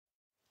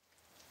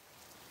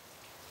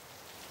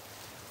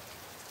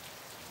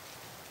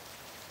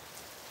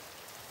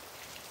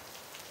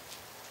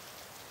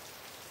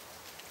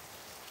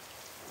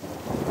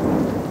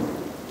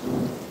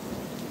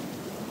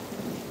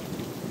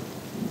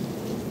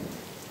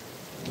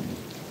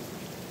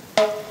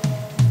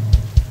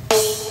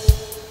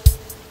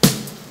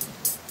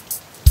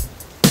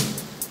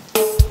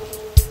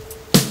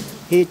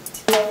hit.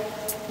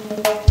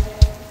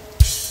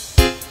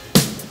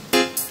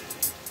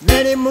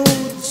 Many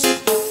moods,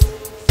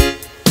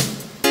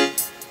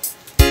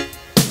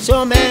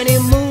 so many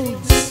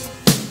moods.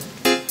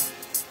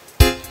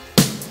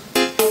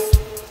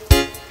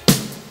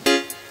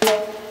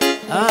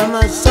 I'm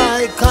a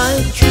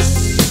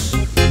psychiatrist.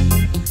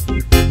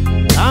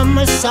 I'm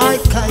a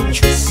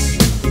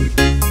psychiatrist.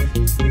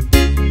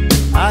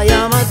 I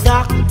am a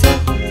doctor.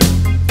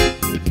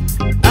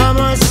 I'm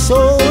a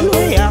soul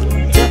reactor.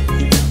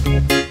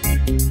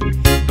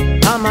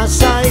 I'm a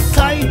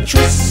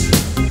psychiatrist.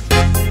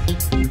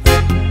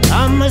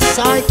 I'm a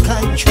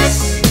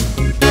psychiatrist.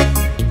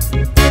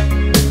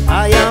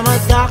 I am a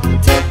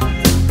doctor.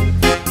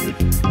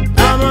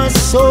 I'm a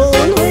soul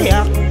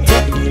reactor.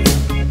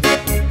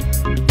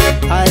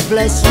 I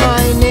bless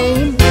my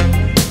name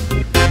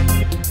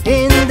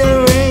in the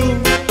rain.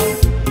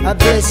 I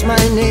bless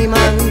my name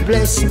and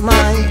bless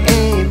my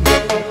aim.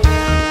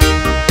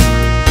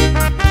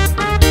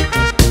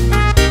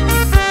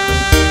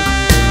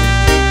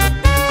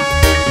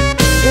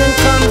 When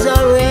comes the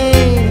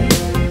rain,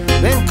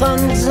 when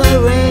comes the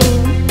rain,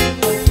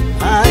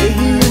 I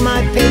heal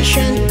my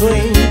patient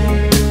brain.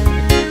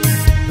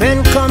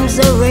 When comes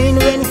the rain,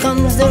 when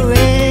comes the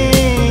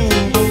rain,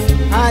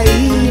 I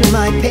heal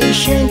my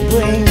patient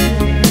brain.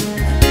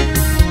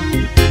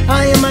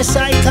 I am a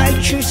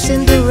psychiatrist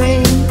in the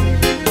rain.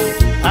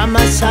 I'm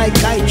a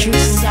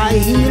psychiatrist, I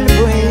heal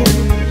brain.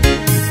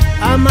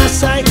 I'm a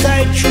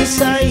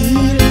psychiatrist, I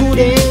heal good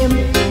aim.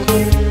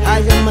 I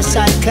am a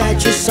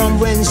psychiatrist from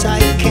whence I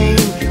came.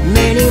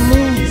 Many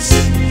moods,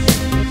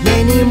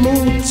 many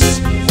moods,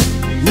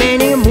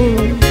 many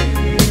moons,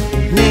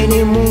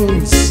 many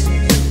moons.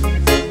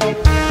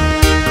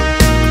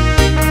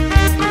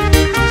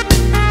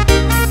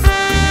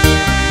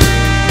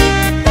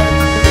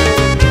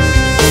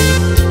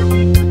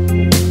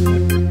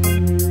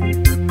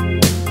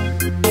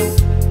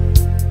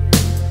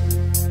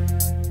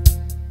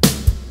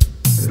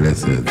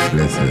 Blessed,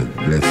 blessed,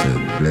 blessed,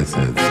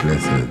 blessed,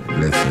 blessed,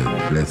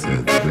 blessed,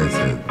 blessed,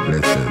 blessed,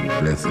 blessed,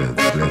 blessed,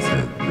 blessed, blessed,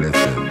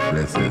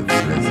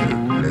 blessed,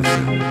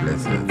 blessed,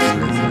 blessed, blessed.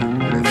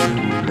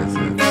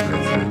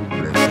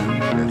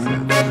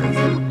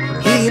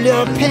 Heal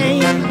your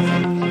pain,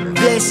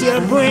 bless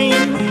your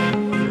brain,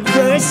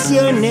 curse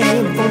your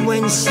name from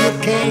whence you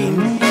came.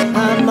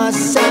 I'm a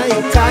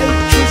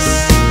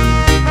psychiatrist.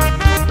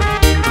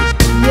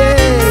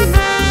 Yeah,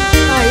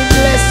 I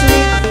bless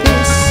with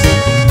peace.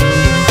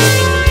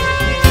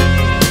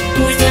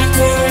 Put a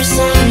curse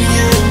on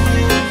him.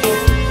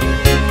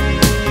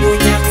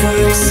 Put a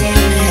curse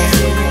in him.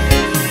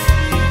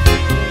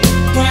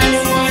 Pour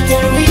the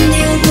water in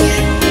your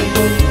well.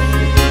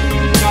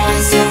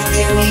 Cause of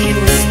the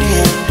evil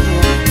spell.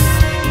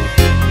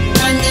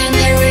 And then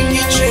they ring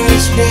the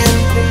church bell.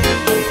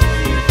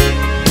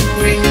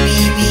 Bring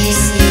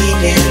BBC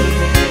bell.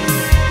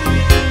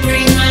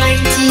 Bring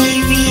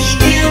MTB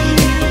bell.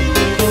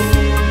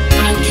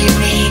 And give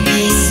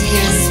BBC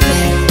a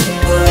spell.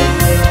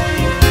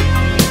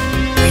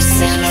 We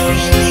sell her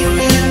in the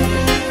well.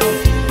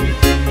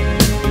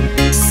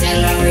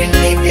 Sell her in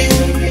the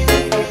bill.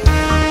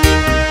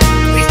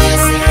 With a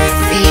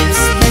seraphim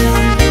smell.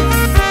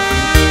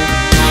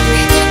 And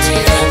with a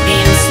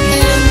cherubim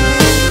smell.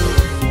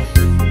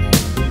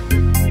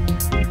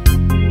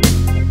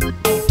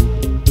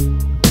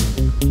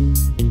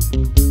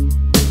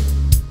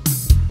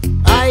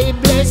 I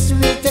bless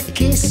with a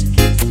kiss.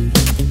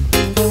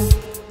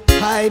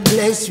 I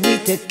bless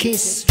with a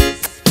kiss.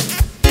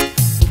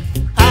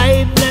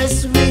 I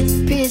bless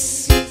with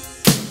peace.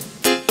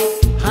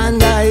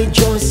 And I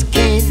just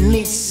can't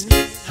miss.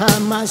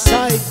 I'm a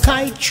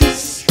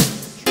psychiatrist.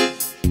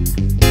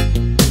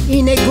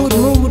 In a good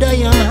mood I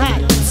am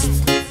hot.